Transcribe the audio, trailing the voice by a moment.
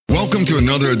Welcome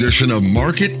to another edition of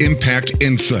Market Impact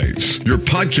Insights, your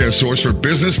podcast source for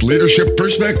business leadership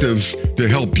perspectives to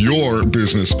help your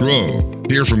business grow.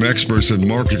 Hear from experts in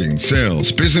marketing,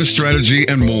 sales, business strategy,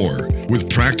 and more,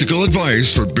 with practical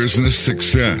advice for business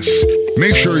success.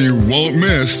 Make sure you won't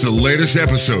miss the latest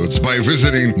episodes by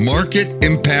visiting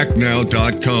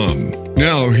marketimpactnow.com.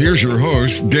 Now, here's your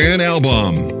host, Dan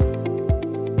Albaum.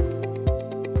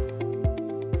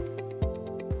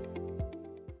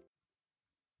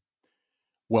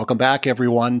 Welcome back,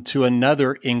 everyone, to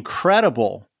another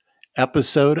incredible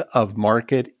episode of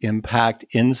Market Impact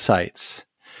Insights.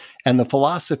 And the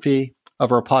philosophy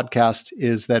of our podcast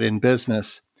is that in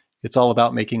business, it's all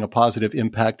about making a positive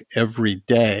impact every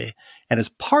day. And as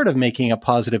part of making a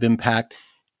positive impact,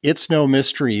 it's no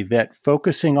mystery that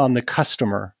focusing on the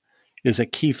customer is a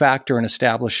key factor in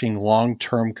establishing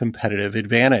long-term competitive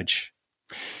advantage.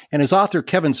 And as author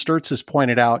Kevin Sturtz has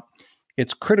pointed out,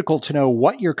 it's critical to know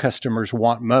what your customers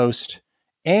want most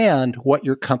and what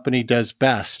your company does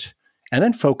best, and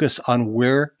then focus on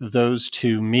where those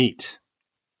two meet.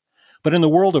 But in the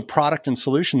world of product and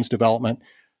solutions development,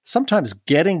 sometimes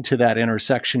getting to that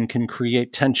intersection can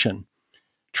create tension.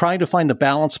 Trying to find the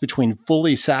balance between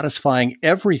fully satisfying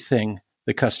everything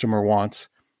the customer wants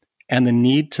and the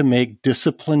need to make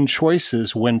disciplined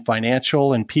choices when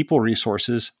financial and people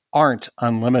resources aren't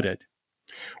unlimited.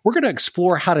 We're going to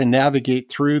explore how to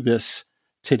navigate through this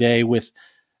today with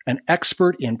an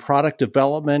expert in product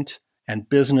development and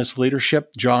business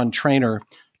leadership, John Trainor.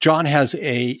 John has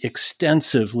an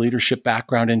extensive leadership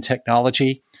background in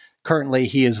technology. Currently,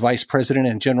 he is vice president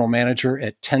and general manager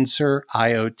at Tensor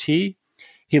IoT.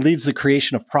 He leads the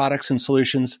creation of products and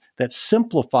solutions that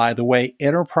simplify the way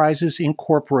enterprises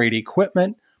incorporate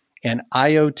equipment and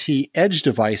IoT edge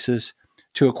devices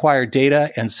to acquire data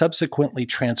and subsequently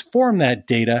transform that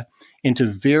data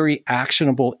into very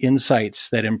actionable insights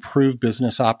that improve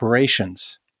business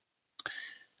operations.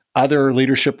 Other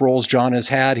leadership roles John has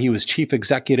had: he was chief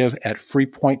executive at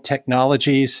FreePoint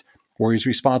Technologies, where he's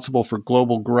responsible for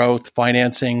global growth,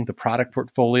 financing, the product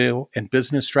portfolio, and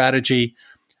business strategy.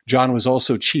 John was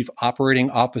also chief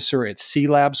operating officer at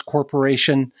C-Labs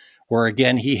Corporation, where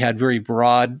again, he had very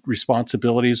broad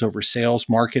responsibilities over sales,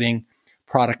 marketing,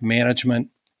 product management,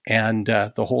 and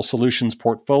the whole solutions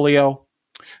portfolio.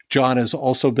 John has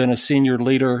also been a senior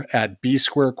leader at B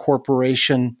Square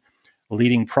Corporation,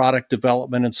 leading product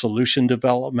development and solution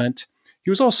development. He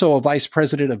was also a vice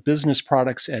president of business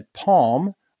products at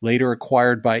Palm, later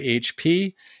acquired by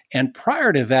HP. And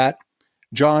prior to that,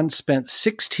 John spent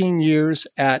 16 years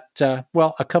at, a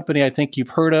company I think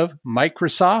you've heard of,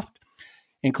 Microsoft,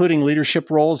 including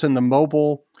leadership roles in the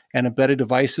mobile and embedded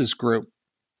devices group.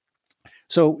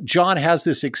 So John has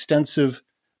this extensive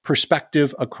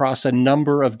perspective across a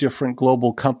number of different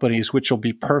global companies, which will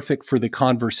be perfect for the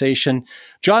conversation.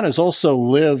 John has also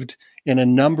lived in a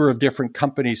number of different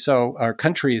countries.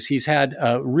 He's had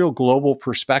a real global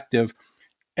perspective,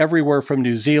 everywhere from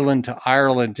New Zealand to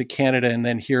Ireland to Canada, and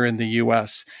then here in the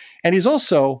US. And he's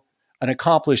also an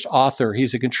accomplished author.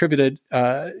 He's contributed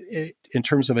in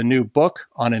terms of a new book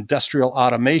on industrial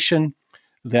automation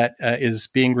that is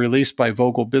being released by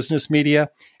Vogel Business Media.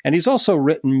 And he's also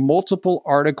written multiple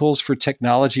articles for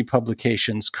technology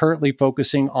publications, currently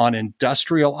focusing on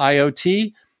industrial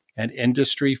IoT and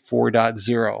Industry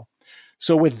 4.0.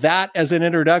 So with that as an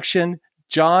introduction,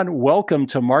 John, welcome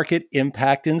to Market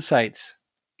Impact Insights.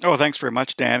 Oh, thanks very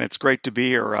much, Dan. It's great to be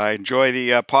here. I enjoy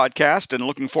the podcast and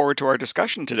looking forward to our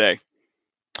discussion today.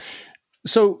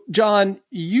 So, John,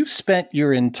 you've spent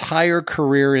your entire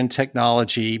career in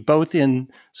technology, both in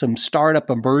some startup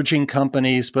emerging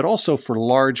companies, but also for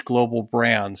large global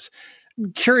brands.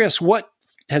 I'm curious, what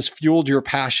has fueled your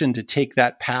passion to take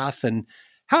that path, and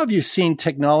how have you seen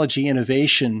technology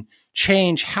innovation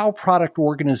change how product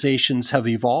organizations have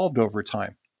evolved over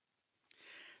time?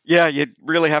 Yeah, you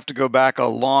really have to go back a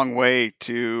long way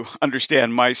to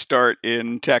understand my start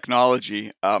in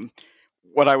technology.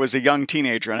 When I was a young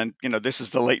teenager, and this is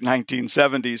the late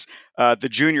 1970s, the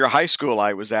junior high school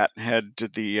I was at had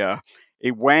a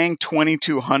Wang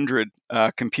 2200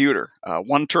 computer,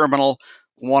 one terminal,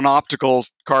 one optical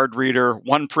card reader,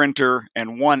 one printer,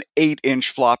 and one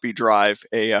 8-inch floppy drive,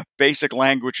 a basic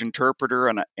language interpreter,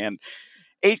 and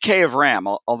 8K of RAM,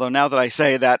 although now that I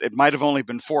say that, it might have only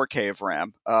been 4K of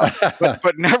RAM.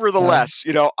 But nevertheless,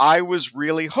 I was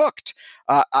really hooked.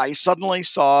 I suddenly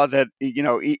saw that,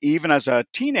 even as a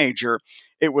teenager,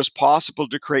 it was possible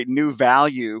to create new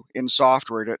value in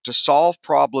software to solve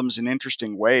problems in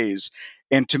interesting ways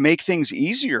and to make things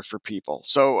easier for people.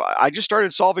 So I just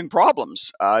started solving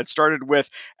problems. It started with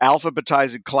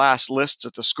alphabetizing class lists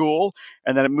at the school,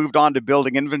 and then it moved on to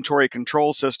building inventory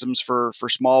control systems for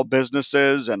small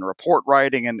businesses and report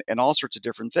writing and all sorts of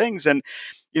different things. And,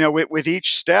 with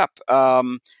each step,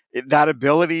 that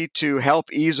ability to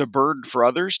help ease a burden for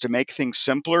others, to make things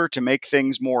simpler, to make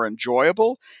things more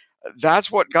enjoyable,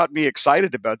 that's what got me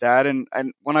excited about that. And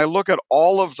when I look at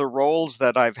all of the roles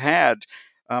that I've had,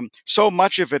 so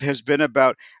much of it has been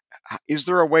about, is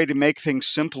there a way to make things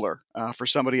simpler for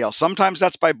somebody else? Sometimes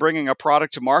that's by bringing a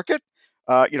product to market.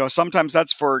 Sometimes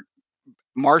that's for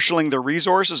marshaling the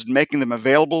resources and making them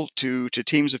available to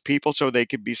teams of people so they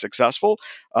could be successful.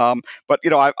 But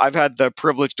I've had the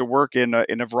privilege to work in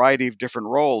a variety of different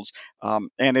roles,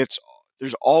 and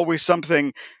there's always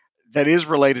something that is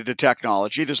related to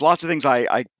technology. There's lots of things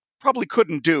I probably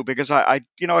couldn't do because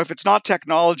if it's not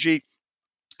technology,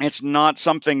 it's not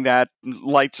something that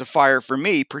lights a fire for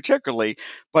me particularly.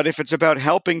 But if it's about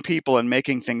helping people and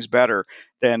making things better,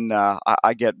 then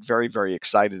I get very, very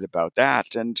excited about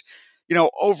that. And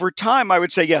over time, I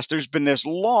would say, yes, there's been this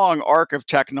long arc of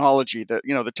technology that,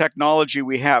 the technology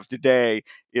we have today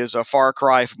is a far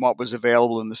cry from what was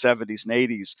available in the 70s and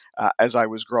 80s as I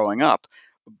was growing up.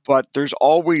 But there's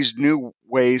always new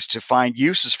ways to find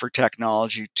uses for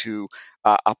technology to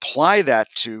apply that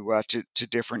to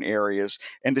different areas,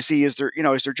 and to see, is there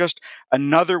just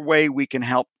another way we can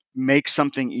help make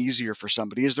something easier for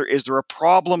somebody? Is there a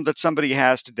problem that somebody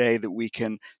has today that we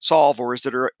can solve, or is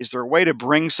there a way to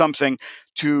bring something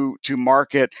to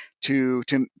market to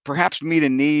perhaps meet a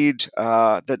need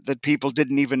that people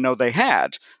didn't even know they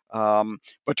had,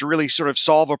 but to really sort of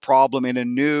solve a problem in a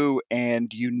new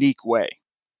and unique way?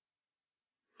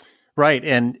 Right.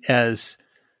 And as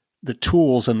the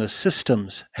tools and the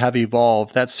systems have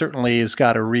evolved, that certainly has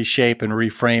got to reshape and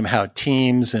reframe how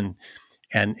teams and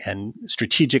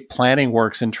strategic planning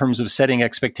works in terms of setting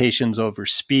expectations over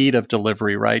speed of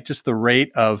delivery, right? Just the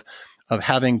rate of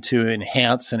having to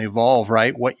enhance and evolve,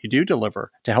 right, what you do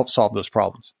deliver to help solve those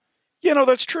problems.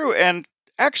 That's true. And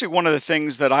actually, one of the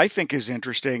things that I think is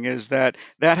interesting is that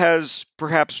has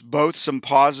perhaps both some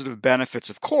positive benefits,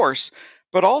 of course,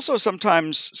 but also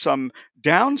sometimes some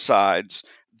downsides.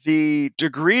 The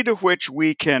degree to which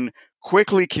we can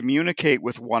quickly communicate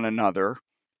with one another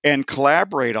and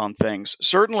collaborate on things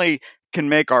certainly can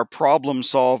make our problem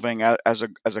solving as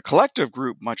a collective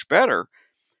group much better.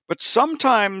 But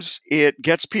sometimes it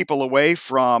gets people away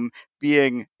from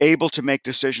being able to make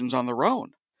decisions on their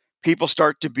own. People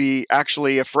start to be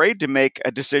actually afraid to make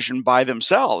a decision by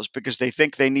themselves because they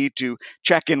think they need to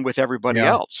check in with everybody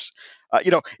else.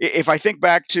 If I think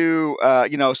back to,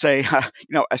 say,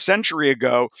 a century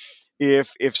ago,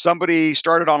 if somebody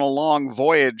started on a long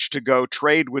voyage to go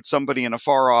trade with somebody in a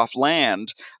far off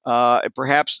land,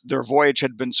 perhaps their voyage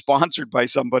had been sponsored by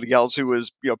somebody else who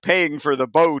was paying for the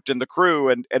boat and the crew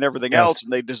and everything else,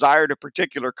 and they desired a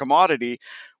particular commodity.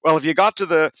 Well, if you got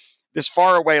to this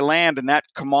faraway land and that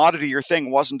commodity or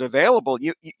thing wasn't available,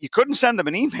 you couldn't send them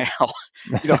an email.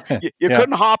 You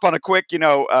couldn't hop on a quick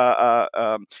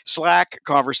Slack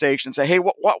conversation and say, hey,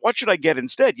 what should I get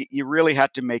instead? You really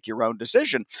had to make your own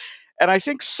decision. And I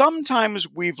think sometimes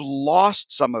we've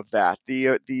lost some of that,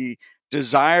 the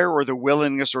desire or the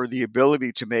willingness or the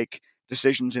ability to make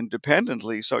decisions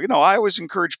independently. So, I always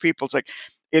encourage people to,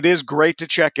 it is great to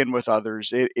check in with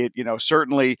others. It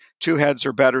certainly two heads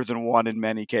are better than one in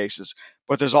many cases.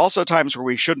 But there's also times where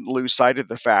we shouldn't lose sight of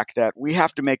the fact that we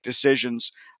have to make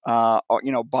decisions,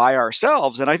 by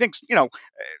ourselves. And I think,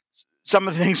 some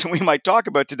of the things that we might talk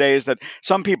about today is that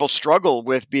some people struggle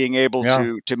with being able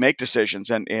to make decisions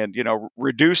and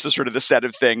reduce the sort of the set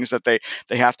of things that they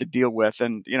have to deal with.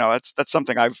 And, that's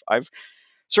something I've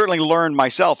certainly learned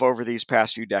myself over these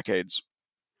past few decades.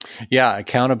 Yeah,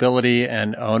 accountability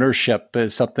and ownership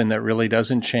is something that really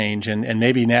doesn't change, and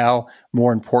maybe now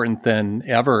more important than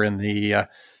ever in the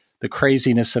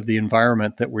craziness of the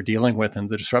environment that we're dealing with and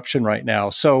the disruption right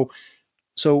now. So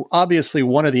obviously,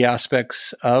 one of the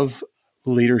aspects of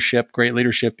leadership, great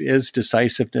leadership, is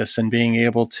decisiveness and being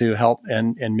able to help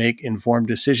and make informed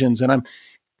decisions. And I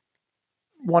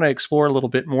want to explore a little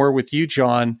bit more with you,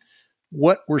 John.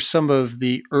 What were some of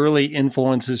the early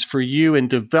influences for you in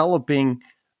developing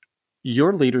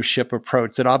your leadership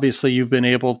approach that obviously you've been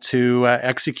able to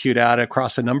execute out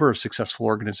across a number of successful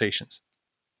organizations?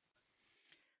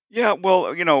 Yeah,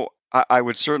 well, I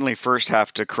would certainly first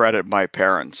have to credit my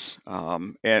parents,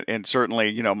 and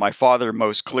certainly, my father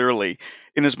most clearly,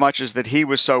 in as much as that he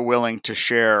was so willing to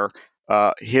share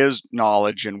his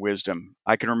knowledge and wisdom.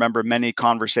 I can remember many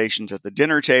conversations at the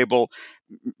dinner table,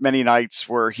 many nights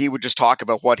where he would just talk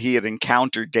about what he had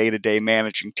encountered day to day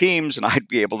managing teams, and I'd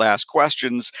be able to ask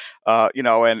questions.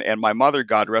 And my mother,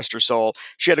 God rest her soul,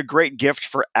 she had a great gift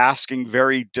for asking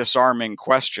very disarming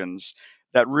questions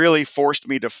that really forced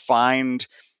me to find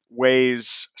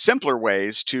simpler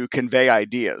ways to convey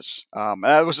ideas. And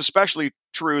that was especially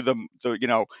true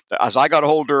as I got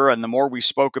older and the more we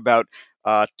spoke about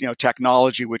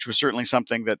technology, which was certainly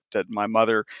something that my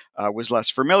mother was less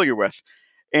familiar with,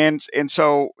 and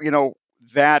so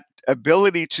that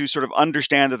ability to sort of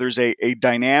understand that there's a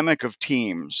dynamic of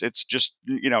teams. It's just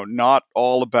not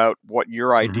all about what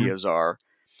your Hmm. ideas are,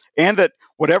 and that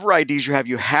whatever ideas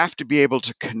you have to be able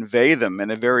to convey them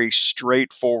in a very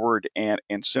straightforward and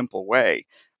simple way.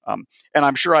 And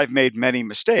I'm sure I've made many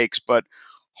mistakes, but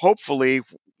hopefully,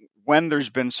 when there's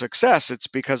been success, it's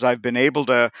because I've been able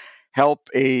to help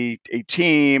a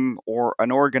team or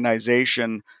an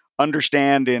organization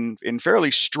understand in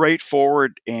fairly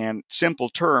straightforward and simple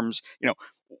terms,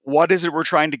 what is it we're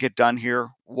trying to get done here?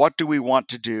 What do we want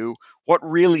to do? What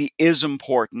really is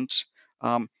important?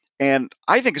 Um, and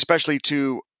I think, especially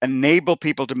to enable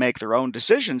people to make their own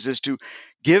decisions, is to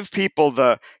give people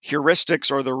the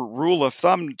heuristics or the rule of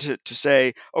thumb to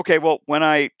say, okay, well, when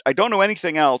I don't know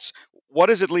anything else,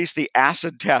 what is at least the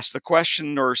acid test, the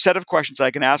question or set of questions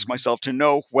I can ask Hmm. myself to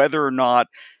know whether or not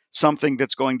something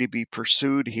that's going to be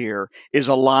pursued here is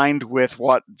aligned with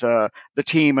what the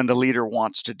team and the leader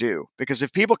wants to do. Because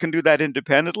if people can do that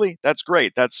independently, that's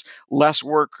great. That's less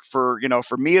work for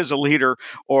me as a leader,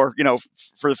 or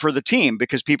for the team,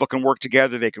 because people can work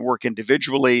together, they can work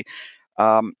individually,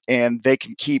 and they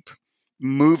can keep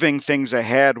moving things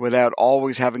ahead without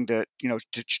always having to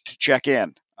check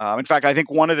in. In fact, I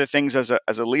think one of the things as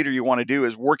a leader you want to do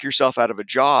is work yourself out of a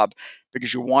job,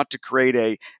 because you want to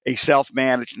create a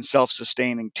self-managed and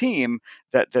self-sustaining team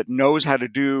that knows how to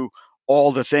do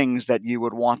all the things that you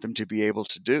would want them to be able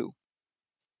to do.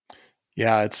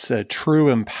 Yeah, it's a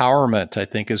true empowerment, I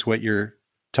think, is what you're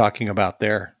talking about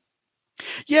there.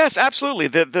 Yes, absolutely.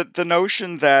 The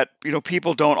notion that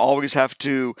people don't always have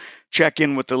to check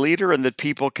in with the leader, and that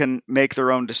people can make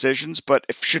their own decisions, but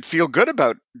should feel good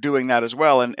about doing that as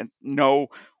well, and know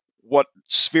what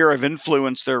sphere of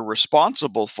influence they're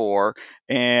responsible for,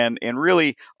 and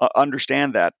really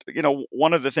understand that.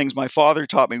 One of the things my father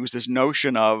taught me was this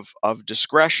notion of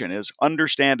discretion, is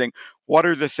understanding what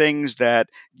are the things that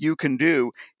you can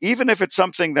do, even if it's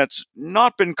something that's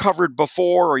not been covered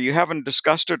before, or you haven't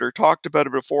discussed it or talked about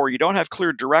it before, you don't have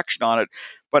clear direction on it,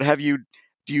 but do you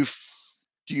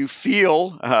do you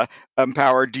feel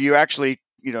empowered? Do you actually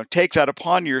take that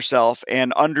upon yourself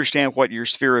and understand what your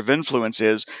sphere of influence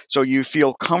is, so you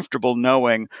feel comfortable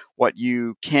knowing what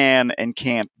you can and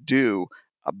can't do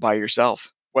by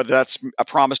yourself, whether that's a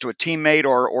promise to a teammate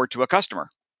or to a customer.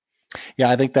 Yeah,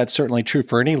 I think that's certainly true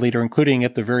for any leader, including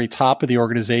at the very top of the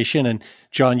organization. And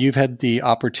John, you've had the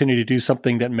opportunity to do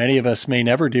something that many of us may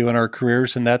never do in our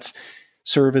careers, and that's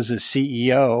serve as a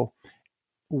CEO.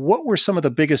 What were some of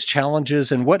the biggest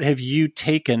challenges, and what have you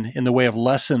taken in the way of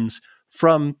lessons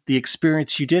from the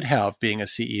experience you did have being a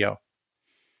CEO?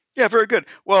 Yeah, very good.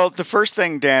 Well, the first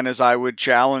thing, Dan, is I would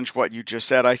challenge what you just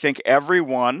said. I think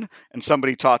everyone, and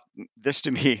somebody taught this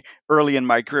to me early in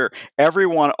my career,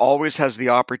 everyone always has the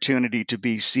opportunity to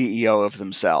be CEO of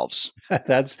themselves.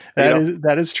 That's You that know, is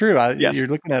that is true. yes. You're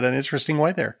looking at an interesting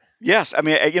way there. Yes, I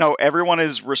mean, everyone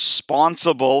is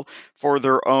responsible for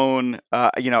their own,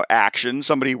 actions.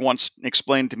 Somebody once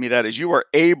explained to me that as you are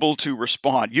able to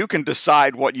respond, you can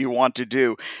decide what you want to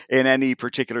do in any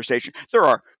particular station. There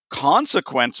are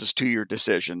consequences to your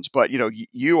decisions, but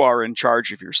you are in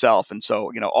charge of yourself, and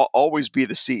so always be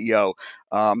the CEO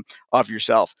of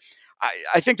yourself.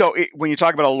 I think though, when you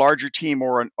talk about a larger team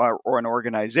or an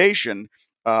organization.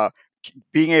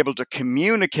 Being able to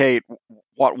communicate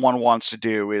what one wants to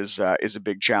do is a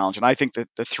big challenge. And I think that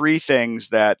the three things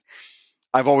that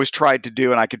I've always tried to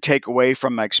do, and I could take away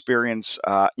from my experience,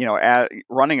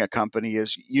 running a company,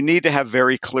 is you need to have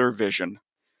very clear vision.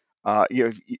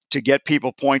 To get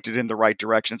people pointed in the right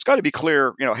direction, it's got to be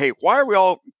clear. Hey, why are we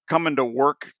all coming to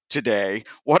work today?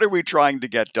 What are we trying to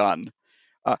get done?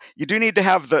 You do need to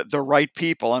have the right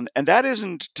people, and that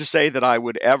isn't to say that I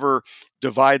would ever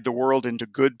divide the world into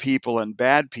good people and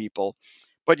bad people,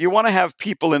 but you want to have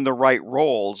people in the right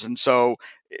roles, and so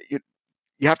you,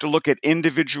 you have to look at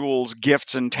individuals'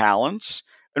 gifts and talents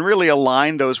and really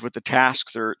align those with the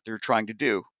tasks they're trying to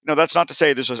do. that's not to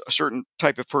say there's a certain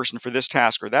type of person for this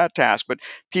task or that task, but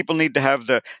people need to have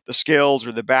the skills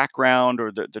or the background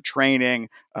or the training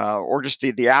or just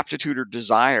the aptitude or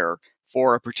desire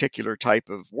for a particular type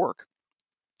of work.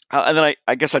 And then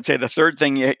I guess I'd say the third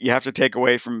thing you have to take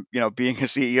away from being a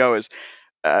CEO is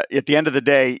at the end of the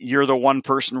day, you're the one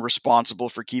person responsible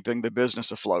for keeping the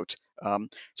business afloat.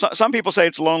 So some people say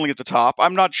it's lonely at the top.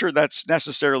 I'm not sure that's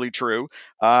necessarily true.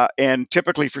 And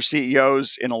typically for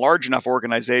CEOs in a large enough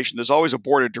organization, there's always a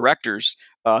board of directors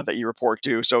that you report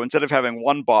to. So instead of having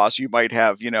one boss, you might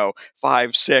have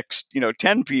 5, 6,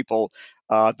 10 people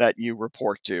that you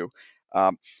report to.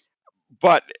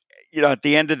 But at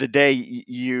the end of the day,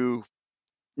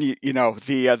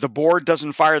 the board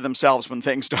doesn't fire themselves when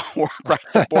things don't work right.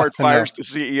 The board fires the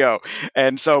CEO,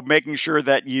 and so making sure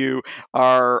that you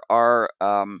are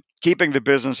keeping the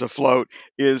business afloat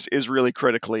is really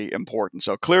critically important.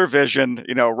 So clear vision,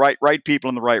 right people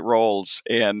in the right roles,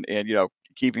 and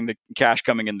keeping the cash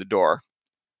coming in the door.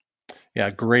 Yeah,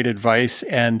 great advice.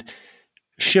 And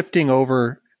shifting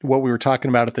over what we were talking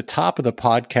about at the top of the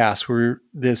podcast, where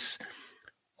this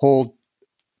whole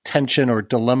tension or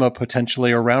dilemma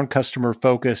potentially around customer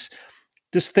focus,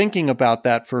 just thinking about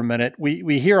that for a minute,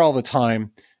 we hear all the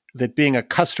time that being a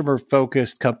customer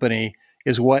focused company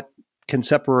is what can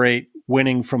separate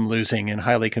winning from losing in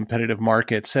highly competitive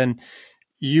markets. And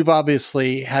you've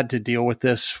obviously had to deal with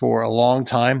this for a long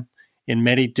time in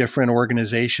many different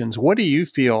organizations. What do you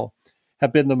feel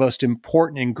have been the most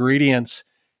important ingredients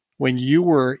when you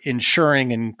were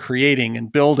ensuring and creating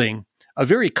and building a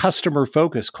very customer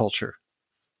focused culture?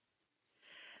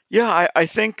 Yeah, I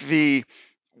think the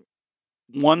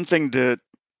one thing to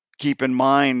keep in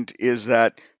mind is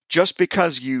that just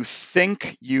because you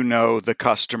think you know the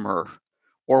customer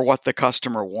or what the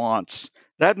customer wants,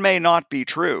 that may not be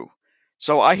true.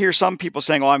 So I hear some people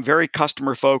saying, "Oh, I'm very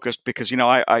customer focused because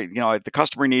the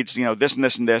customer needs this and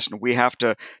this and this, and we have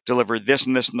to deliver this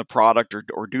and this in the product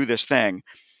or do this thing."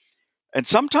 And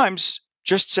sometimes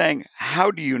just saying,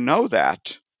 "How do you know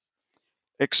that?"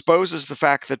 exposes the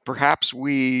fact that perhaps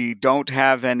we don't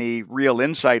have any real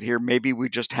insight here. Maybe we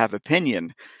just have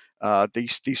opinion. The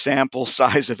sample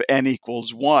size of n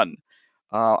equals 1.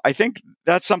 I think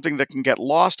that's something that can get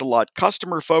lost a lot.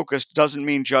 Customer focused doesn't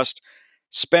mean just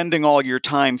spending all your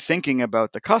time thinking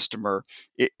about the customer.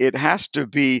 It has to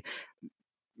be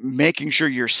making sure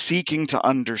you're seeking to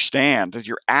understand, that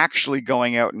you're actually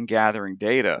going out and gathering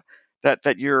data,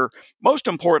 that you're most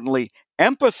importantly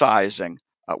empathizing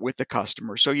with the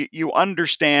customer, so you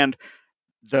understand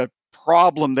the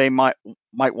problem they might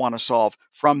want to solve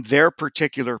from their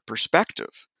particular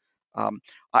perspective.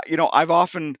 I've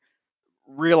often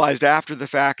realized after the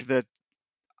fact that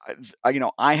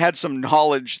I had some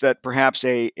knowledge that perhaps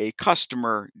a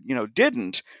customer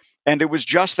didn't, and it was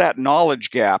just that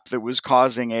knowledge gap that was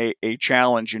causing a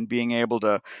challenge in being able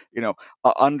to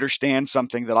understand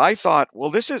something that I thought,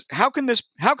 well, how can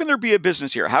there be a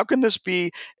business here? How can this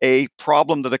be a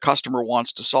problem that a customer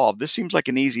wants to solve? This seems like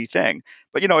an easy thing.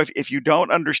 But if you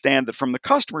don't understand that from the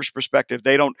customer's perspective,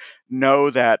 they don't know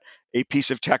that a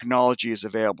piece of technology is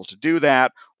available to do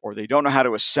that, or they don't know how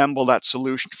to assemble that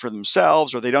solution for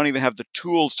themselves, or they don't even have the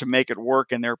tools to make it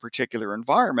work in their particular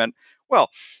environment, well,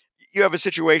 you have a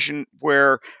situation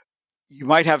where you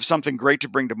might have something great to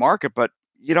bring to market, but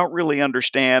you don't really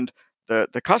understand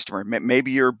the customer.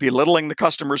 Maybe you're belittling the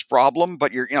customer's problem,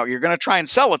 but you're going to try and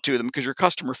sell it to them because you're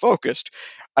customer focused.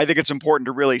 I think it's important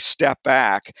to really step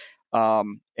back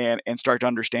and start to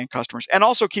understand customers, and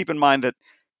also keep in mind that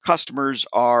customers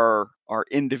are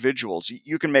individuals.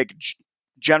 You can make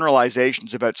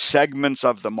generalizations about segments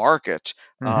of the market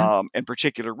in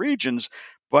particular regions,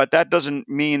 but that doesn't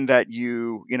mean that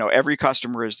every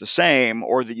customer is the same,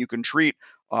 or that you can treat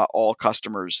all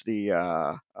customers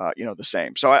the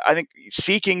same. So I think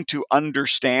seeking to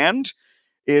understand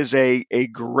is a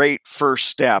great first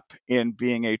step in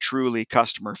being a truly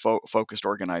customer focused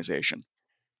organization.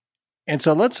 And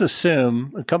so let's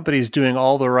assume a company is doing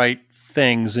all the right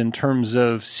things in terms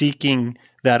of seeking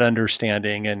that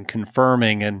understanding and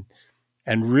confirming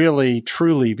and really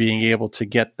truly being able to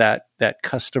get that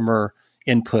customer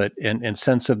input and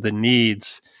sense of the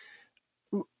needs.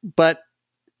 But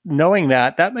knowing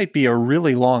that might be a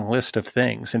really long list of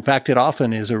things. In fact, it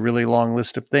often is a really long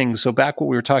list of things. So back what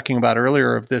we were talking about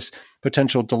earlier of this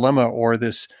potential dilemma or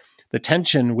the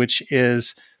tension, which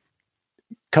is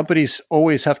companies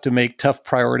always have to make tough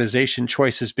prioritization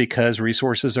choices because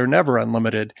resources are never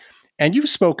unlimited. And you've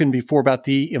spoken before about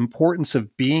the importance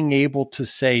of being able to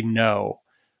say no.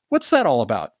 What's that all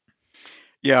about?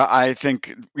 Yeah, I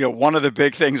think one of the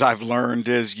big things I've learned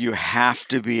is you have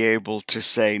to be able to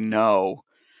say no.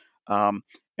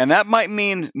 And And that might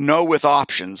mean no with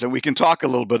options, and we can talk a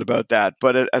little bit about that.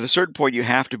 But at a certain point, you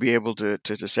have to be able to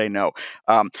say no.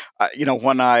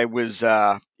 When I was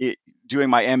doing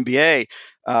my MBA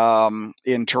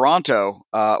in Toronto,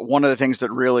 one of the things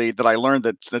that I learned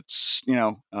that's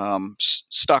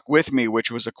stuck with me, which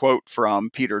was a quote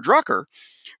from Peter Drucker,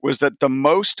 was that the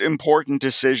most important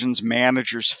decisions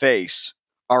managers face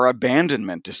are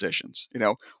abandonment decisions.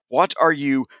 What are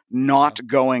you not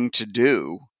going to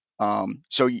do?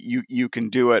 So you can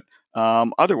do it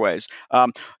other ways.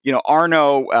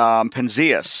 Arno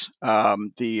Penzias,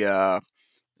 the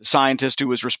scientist who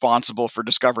was responsible for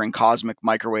discovering cosmic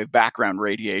microwave background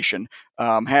radiation,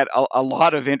 had a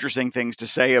lot of interesting things to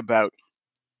say about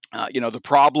the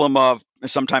problem of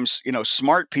sometimes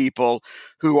smart people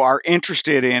who are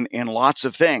interested in lots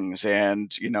of things.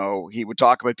 And he would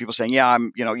talk about people saying, yeah,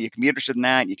 you can be interested in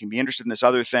that, you can be interested in this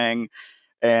other thing.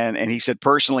 And he said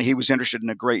personally he was interested in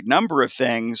a great number of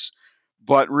things,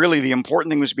 but really the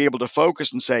important thing was to be able to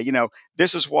focus and say,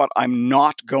 this is what I'm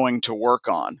not going to work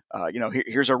on.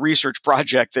 Here's a research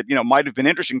project that might have been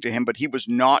interesting to him, but he was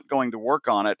not going to work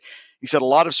on it. He said a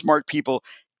lot of smart people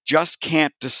just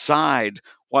can't decide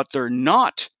what they're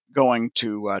not going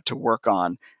to work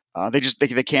on.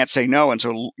 They can't say no, and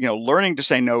so learning to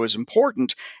say no is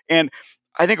important. And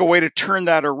I think a way to turn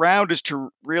that around is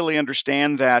to really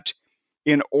understand that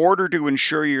in order to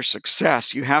ensure your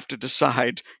success, you have to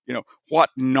decide, what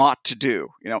not to do.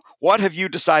 What have you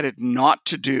decided not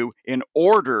to do in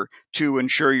order to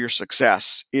ensure your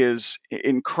success is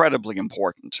incredibly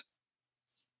important.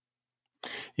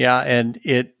 Yeah, and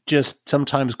it just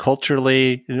sometimes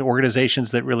culturally, in organizations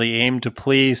that really aim to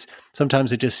please,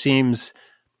 sometimes it just seems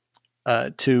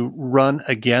to run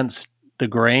against the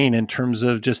grain in terms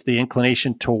of just the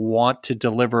inclination to want to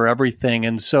deliver everything.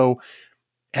 And so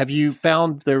have you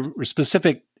found there were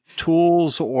specific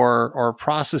tools or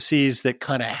processes that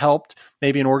kind of helped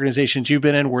maybe in organizations you've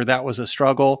been in where that was a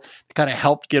struggle, kind of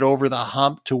helped get over the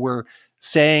hump to where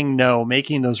saying no,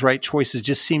 making those right choices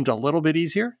just seemed a little bit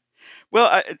easier?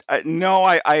 Well,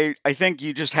 I think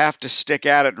you just have to stick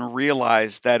at it and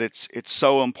realize that it's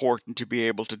so important to be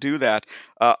able to do that.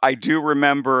 I do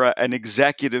remember an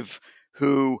executive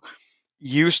who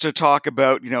used to talk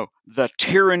about, the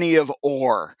tyranny of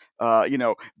or,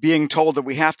 being told that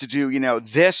we have to do,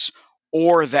 this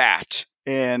or that.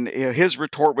 And his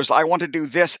retort was, I want to do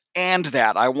this and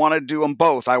that. I want to do them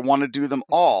both. I want to do them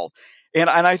all. And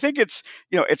I think it's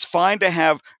fine to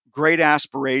have great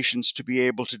aspirations to be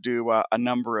able to do a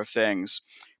number of things.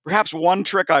 Perhaps one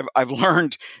trick I've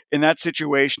learned in that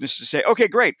situation is to say, okay,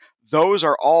 great. Those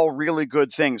are all really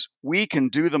good things. We can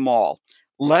do them all.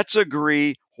 Let's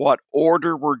agree what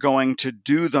order we're going to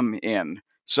do them in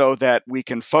so that we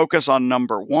can focus on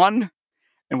number one.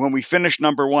 And when we finish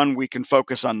number one, we can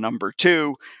focus on number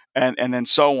two, and then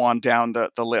so on down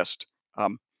the list.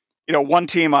 One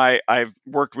team I've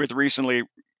worked with recently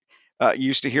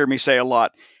used to hear me say a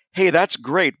lot, hey, that's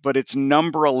great, but it's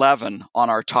number 11 on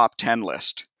our top 10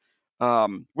 list,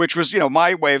 which was,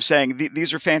 my way of saying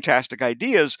these are fantastic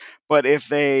ideas, but if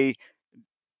they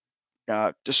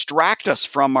distract us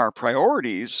from our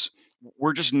priorities,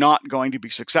 we're just not going to be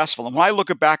successful. And when I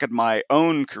look back at my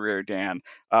own career, Dan,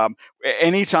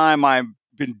 anytime I've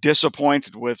been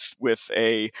disappointed with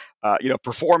a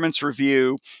performance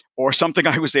review or something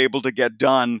I was able to get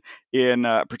done in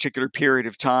a particular period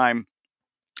of time,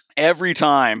 every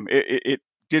time it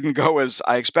didn't go as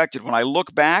I expected. When I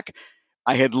look back,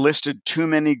 I had listed too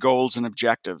many goals and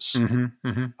objectives. Yep.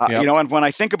 And when I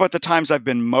think about the times I've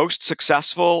been most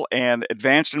successful and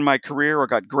advanced in my career or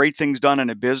got great things done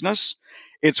in a business,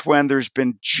 it's when there's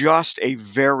been just a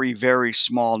very, very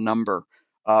small number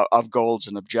of goals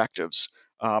and objectives.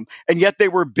 And yet they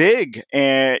were big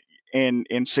and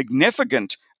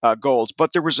significant goals,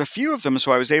 but there was a few of them,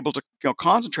 so I was able to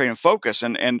concentrate and focus.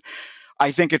 And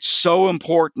I think it's so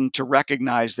important to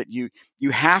recognize that you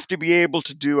have to be able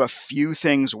to do a few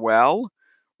things well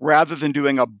rather than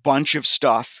doing a bunch of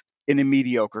stuff in a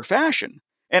mediocre fashion.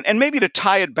 And maybe to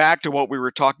tie it back to what we were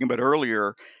talking about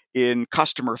earlier in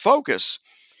customer focus,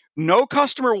 no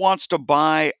customer wants to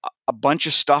buy a bunch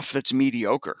of stuff that's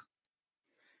mediocre.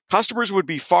 Customers would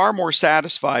be far more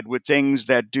satisfied with things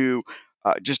that do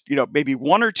just maybe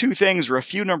one or two things or a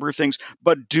few number of things,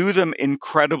 but do them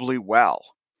incredibly well.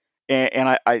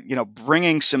 And I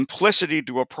bringing simplicity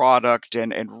to a product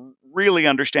and really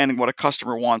understanding what a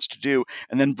customer wants to do,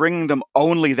 and then bringing them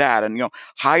only that, and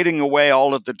hiding away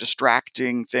all of the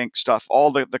distracting stuff,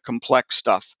 all the complex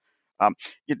stuff. I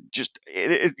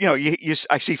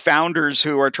see founders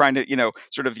who are trying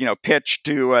to, pitch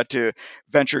to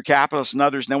venture capitalists and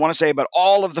others, and they want to say about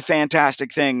all of the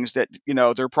fantastic things that,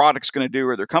 their product's going to do,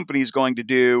 or their company is going to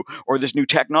do, or this new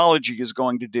technology is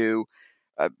going to do.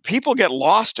 People get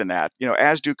lost in that,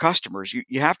 as do customers.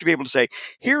 You have to be able to say,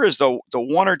 here is the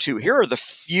one or two, here are the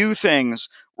few things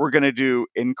we're going to do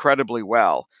incredibly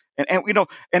well.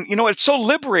 It's so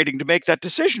liberating to make that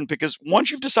decision, because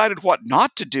once you've decided what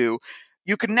not to do,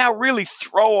 you can now really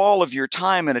throw all of your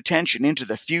time and attention into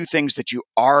the few things that you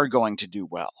are going to do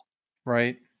well.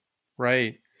 Right.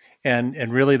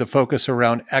 And really the focus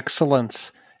around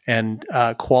excellence and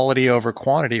quality over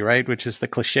quantity, right? Which is the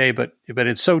cliche, but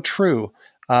it's so true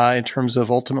in terms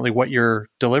of ultimately what you're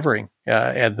delivering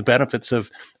and the benefits of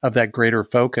that greater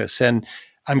focus. And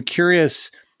I'm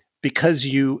curious, because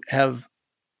you have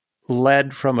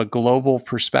led from a global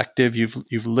perspective,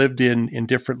 you've lived in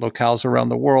different locales around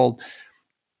the world.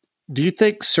 Do you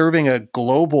think serving a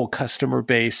global customer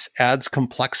base adds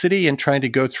complexity in trying to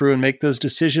go through and make those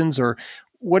decisions? Or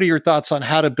what are your thoughts on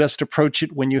how to best approach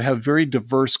it when you have very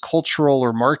diverse cultural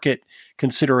or market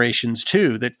considerations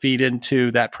too that feed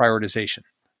into that prioritization?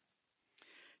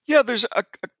 Yeah, there's a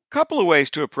couple of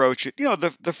ways to approach it.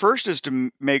 The first is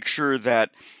to make sure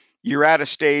that you're at a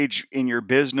stage in your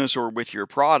business or with your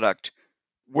product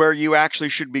where you actually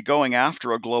should be going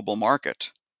after a global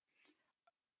market.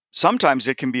 Sometimes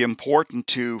it can be important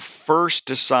to first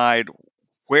decide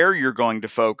where you're going to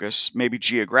focus, maybe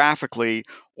geographically,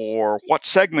 or what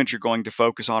segment you're going to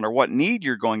focus on, or what need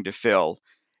you're going to fill,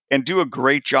 and do a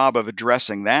great job of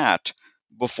addressing that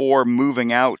before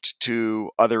moving out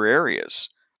to other areas.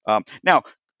 Now,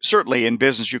 certainly in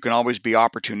business, you can always be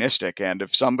opportunistic. And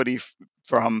if somebody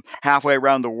from halfway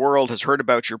around the world has heard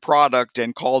about your product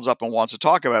and calls up and wants to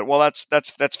talk about it, well,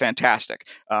 that's fantastic.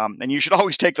 And you should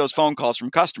always take those phone calls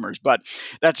from customers. But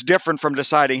that's different from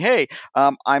deciding, hey,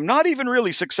 I'm not even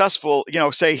really successful,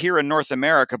 say here in North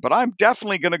America, but I'm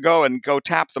definitely going to go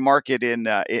tap the market in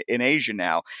Asia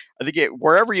now. I think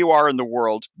wherever you are in the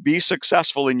world, be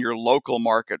successful in your local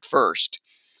market first.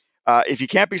 If you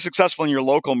can't be successful in your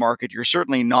local market, you're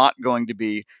certainly not going to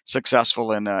be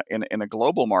successful in a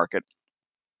global market.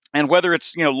 And whether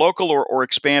it's local or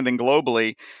expanding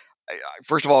globally,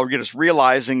 first of all, you're just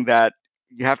realizing that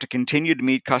you have to continue to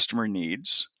meet customer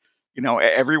needs.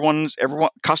 Everyone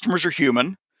customers are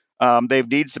human. They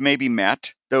have needs that may be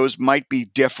met. Those might be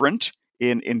different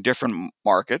in different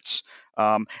markets.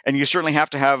 And you certainly have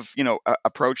to have,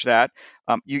 approach that.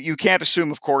 You can't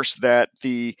assume, of course, that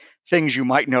the things you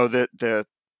might know, that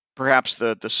perhaps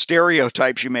the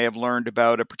stereotypes you may have learned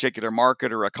about a particular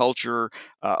market or a culture.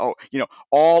 All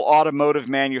automotive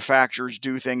manufacturers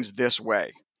do things this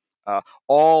way.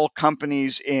 All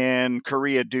companies in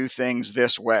Korea do things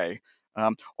this way.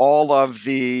 All of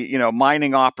the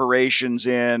mining operations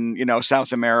in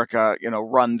South America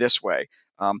run this way.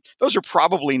 Those are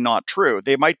probably not true.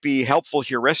 They might be helpful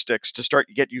heuristics to start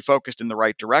to get you focused in the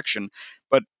right direction.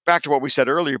 But back to what we said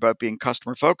earlier about being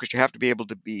customer focused, you have to be able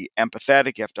to be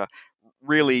empathetic. You have to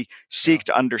really seek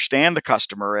to understand the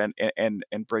customer and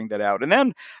bring that out. And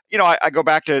then, I go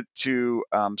back to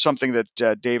something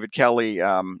that David Kelly,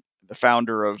 the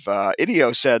founder of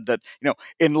IDEO, said that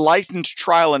enlightened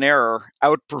trial and error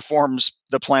outperforms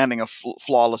the planning of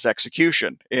flawless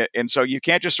execution. And so you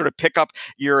can't just sort of pick up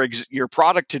your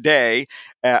product today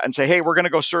and say, hey, we're going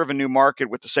to go serve a new market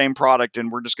with the same product,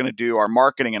 and we're just going to do our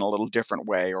marketing in a little different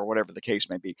way, or whatever the case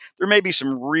may be. There may be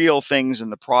some real things in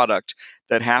the product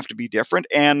that have to be different,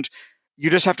 and you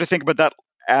just have to think about that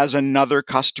as another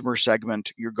customer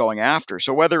segment you're going after.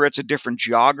 So whether it's a different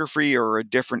geography or a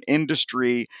different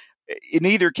industry, in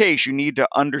either case, you need to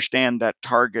understand that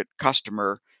target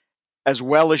customer as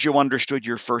well as you understood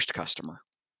your first customer.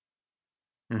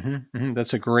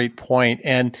 That's a great point.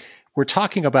 And we're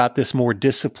talking about this more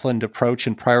disciplined approach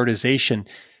and prioritization.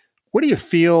 What do you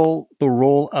feel the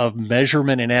role of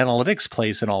measurement and analytics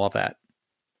plays in all of that?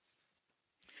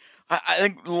 I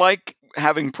think, like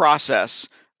having process,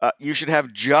 you should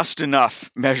have just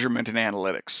enough measurement and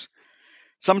analytics.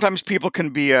 Sometimes people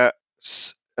can be a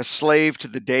slave to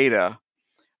the data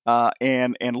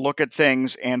and look at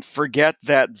things and forget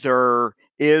that there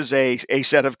is a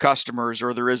set of customers,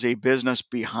 or there is a business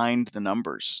behind the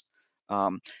numbers.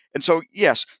 And so,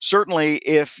 yes, certainly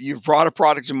if you've brought a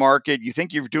product to market, you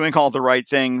think you're doing all the right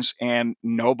things and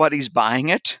nobody's buying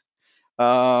it,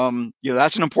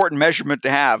 that's an important measurement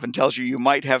to have, and tells you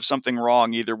might have something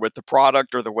wrong either with the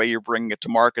product or the way you're bringing it to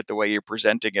market, the way you're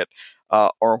presenting it,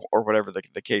 or whatever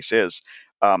the case is.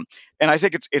 And I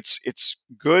think it's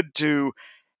good to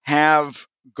have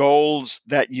goals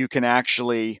that you can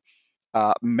actually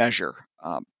measure.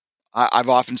 I've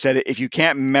often said if you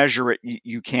can't measure it,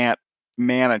 you can't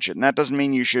manage it. And that doesn't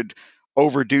mean you should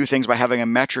overdo things by having a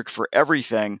metric for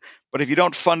everything. But if you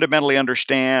don't fundamentally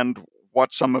understand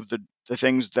what some of the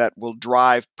things that will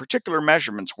drive particular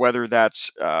measurements, whether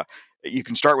that's you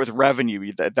can start with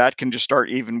revenue. That can just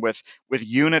start even with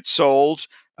units sold.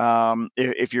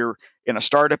 If you're in a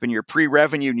startup and you're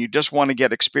pre-revenue and you just want to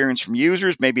get experience from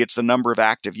users, maybe it's the number of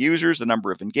active users, the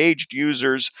number of engaged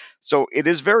users. So it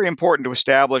is very important to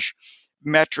establish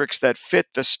metrics that fit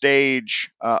the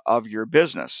stage of your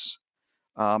business.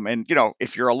 And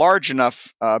if you're a large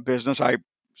enough business, I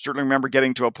certainly remember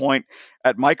getting to a point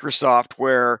at Microsoft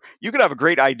where you could have a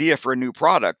great idea for a new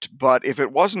product, but if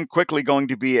it wasn't quickly going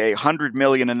to be $100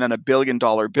 million and then $1 billion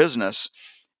business,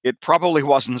 it probably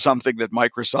wasn't something that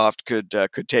Microsoft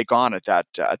could take on at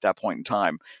that point in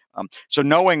time. So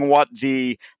knowing what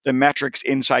the metrics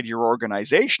inside your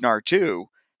organization are too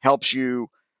helps you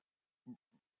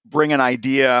bring an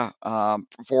idea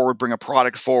forward, bring a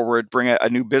product forward, bring a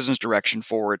new business direction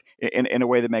forward in a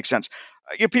way that makes sense.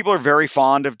 People are very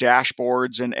fond of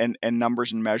dashboards and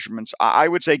numbers and measurements. I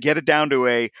would say get it down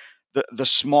to the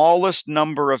smallest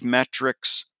number of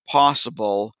metrics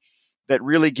possible that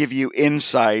really give you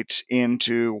insight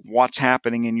into what's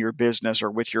happening in your business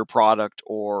or with your product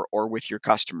or with your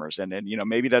customers. And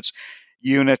maybe that's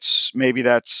units, maybe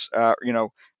that's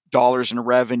dollars in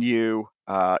revenue,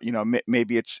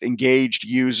 maybe it's engaged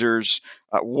users,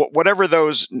 whatever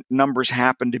those numbers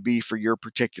happen to be for your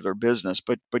particular business,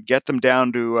 but get them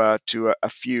down to a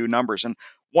few numbers. And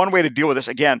one way to deal with this,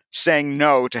 again, saying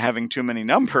no to having too many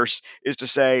numbers, is to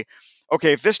say,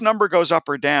 okay, if this number goes up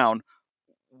or down,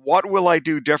 what will I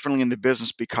do differently in the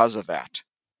business because of that?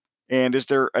 And is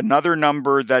there another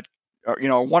number that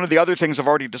one of the other things I've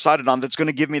already decided on that's going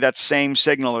to give me that same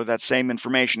signal or that same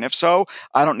information? If so,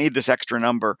 I don't need this extra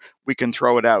number. We can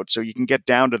throw it out. So you can get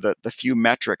down to the few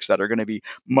metrics that are going to be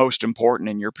most important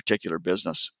in your particular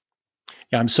business.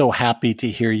 Yeah, I'm so happy to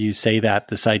hear you say that,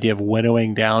 this idea of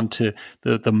winnowing down to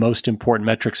the most important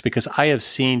metrics, because I have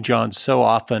seen, John, so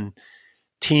often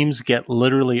teams get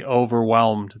literally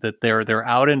overwhelmed that they're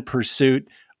out in pursuit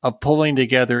of pulling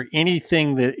together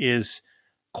anything that is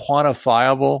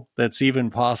quantifiable that's even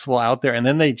possible out there, and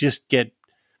then they just get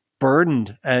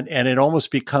burdened, and it almost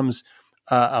becomes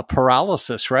a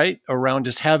paralysis, right, around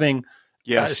just having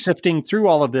sifting through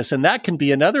all of this, and that can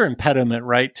be another impediment,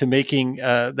 right, to making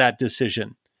that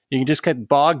decision. You can just get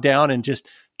bogged down in just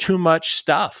too much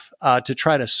stuff to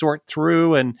try to sort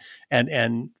through and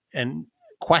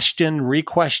question,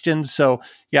 re-question. So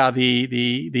yeah,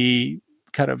 the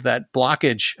kind of that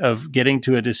blockage of getting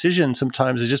to a decision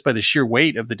sometimes is just by the sheer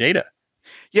weight of the data.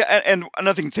 Yeah, and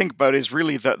another thing to think about is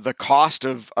really the cost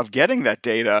of getting that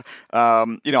data.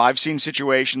 I've seen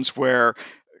situations where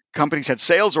companies had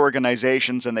sales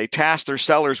organizations and they tasked their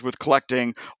sellers with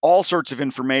collecting all sorts of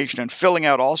information and filling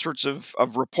out all sorts of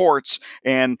reports,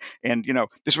 and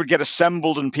this would get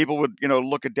assembled and people would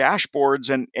look at dashboards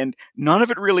and none of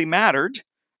it really mattered.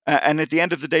 And at the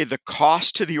end of the day, the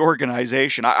cost to the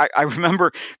organization. I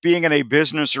remember being in a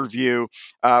business review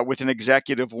with an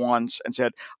executive once and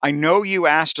said, I know you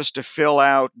asked us to fill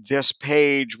out this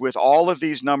page with all of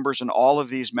these numbers and all of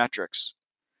these metrics.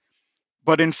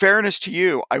 But in fairness to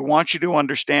you, I want you to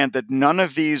understand that none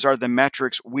of these are the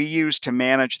metrics we use to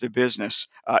manage the business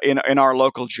in our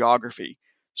local geography.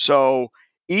 So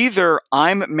either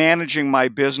I'm managing my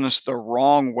business the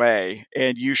wrong way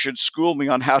and you should school me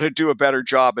on how to do a better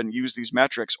job and use these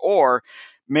metrics, or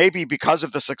maybe because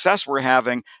of the success we're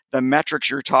having, the metrics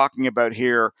you're talking about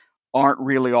here aren't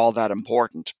really all that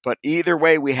important. But either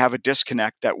way, we have a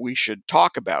disconnect that we should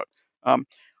talk about.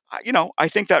 I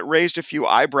think that raised a few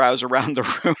eyebrows around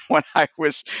the room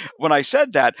when I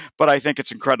said that, but I think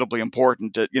it's incredibly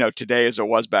important today as it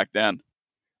was back then.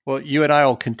 Well, you and I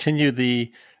will continue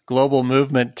the global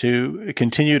movement to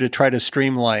continue to try to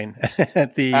streamline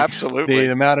the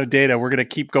amount of data. We're going to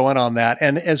keep going on that.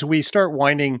 And as we start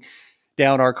winding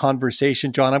down our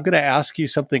conversation, John, I'm going to ask you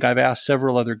something I've asked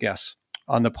several other guests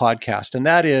on the podcast, and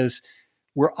that is,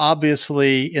 we're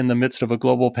obviously in the midst of a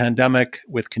global pandemic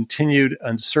with continued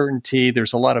uncertainty.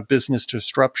 There's a lot of business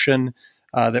disruption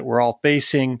that we're all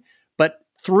facing. But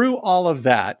through all of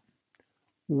that,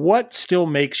 what still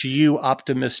makes you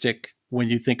optimistic when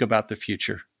you think about the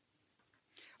future?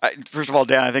 First of all,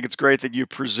 Dan, I think it's great that you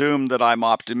presume that I'm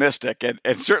optimistic, and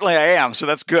certainly I am. So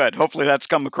that's good. Hopefully, that's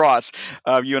come across.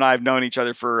 You and I have known each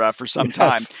other for some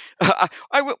time.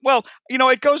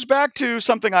 It goes back to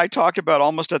something I talked about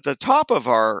almost at the top of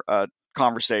our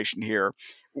conversation here,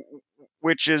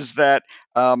 which is that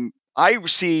I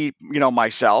see,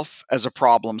 myself as a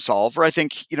problem solver. I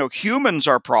think, humans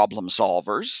are problem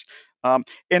solvers.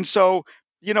 And so,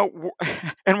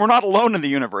 and we're not alone in the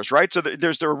universe, right? So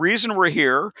there's the reason we're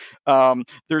here.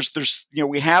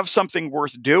 We have something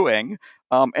worth doing.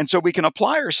 And so we can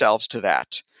apply ourselves to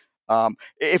that.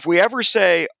 If we ever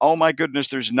say, oh my goodness,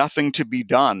 there's nothing to be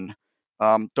done,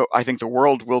 I think the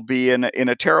world will be in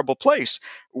a terrible place.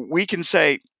 We can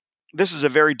say, this is a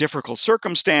very difficult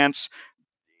circumstance.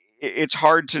 It's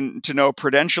hard to know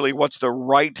prudentially what's the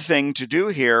right thing to do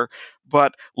here,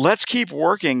 but let's keep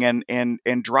working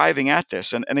and driving at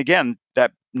this. And again,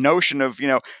 that notion of,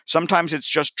 sometimes it's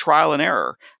just trial and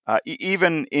error.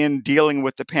 Even in dealing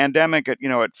with the pandemic, at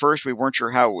first we weren't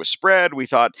sure how it was spread. We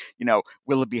thought,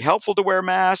 will it be helpful to wear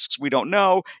masks? We don't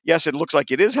know. Yes, it looks like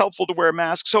it is helpful to wear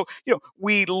masks. So,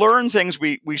 we learn things,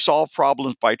 we solve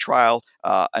problems by trial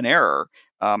and error.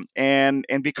 And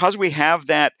because we have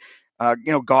that,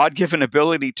 God-given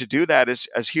ability to do that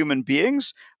as human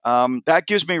beings, that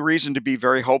gives me reason to be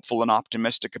very hopeful and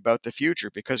optimistic about the future,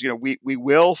 because we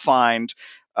will find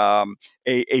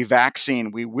a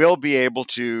vaccine. We will be able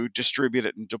to distribute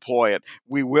it and deploy it.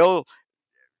 We will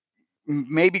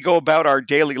maybe go about our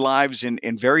daily lives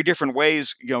in very different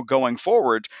ways, going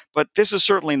forward. But this is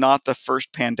certainly not the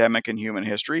first pandemic in human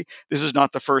history. This is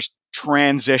not the first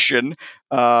transition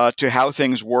to how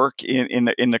things work in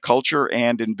the culture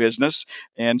and in business.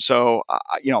 And so,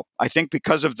 I think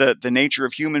because of the nature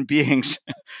of human beings,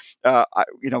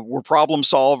 we're problem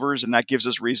solvers, and that gives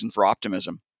us reason for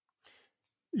optimism.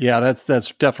 Yeah,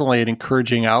 that's definitely an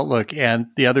encouraging outlook. And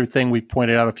the other thing we've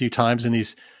pointed out a few times in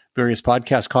these various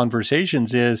podcast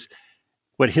conversations is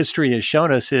what history has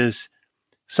shown us is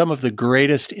some of the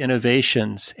greatest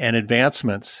innovations and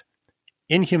advancements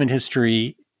in human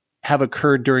history have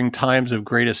occurred during times of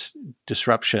greatest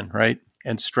disruption, right?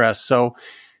 And stress. So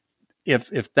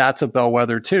if that's a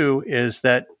bellwether too, is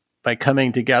that by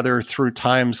coming together through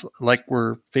times like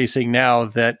we're facing now,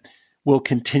 that we'll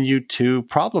continue to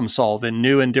problem solve in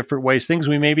new and different ways, things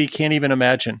we maybe can't even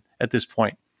imagine at this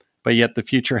point. But yet the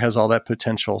future has all that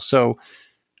potential. So,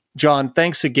 John,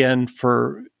 thanks again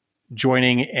for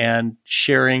joining and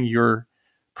sharing your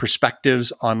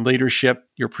perspectives on leadership,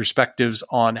 your perspectives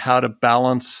on how to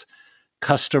balance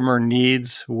customer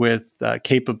needs with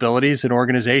capabilities in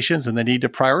organizations, and the need to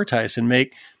prioritize and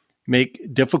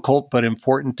make difficult but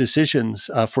important decisions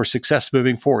for success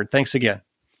moving forward. Thanks again.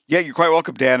 Yeah, you're quite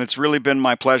welcome, Dan. It's really been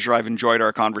my pleasure. I've enjoyed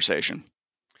our conversation.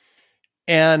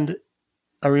 And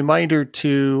a reminder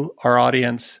to our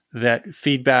audience that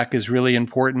feedback is really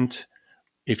important.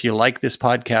 If you like this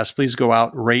podcast, please go out,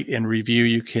 rate, and review.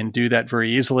 You can do that very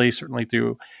easily, certainly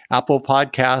through Apple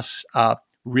Podcasts.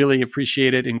 Really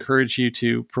appreciate it. Encourage you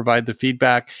to provide the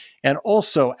feedback. And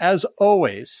also, as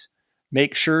always,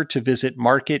 make sure to visit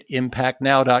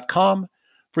marketimpactnow.com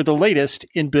for the latest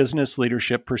in business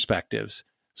leadership perspectives.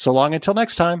 So long until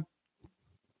next time.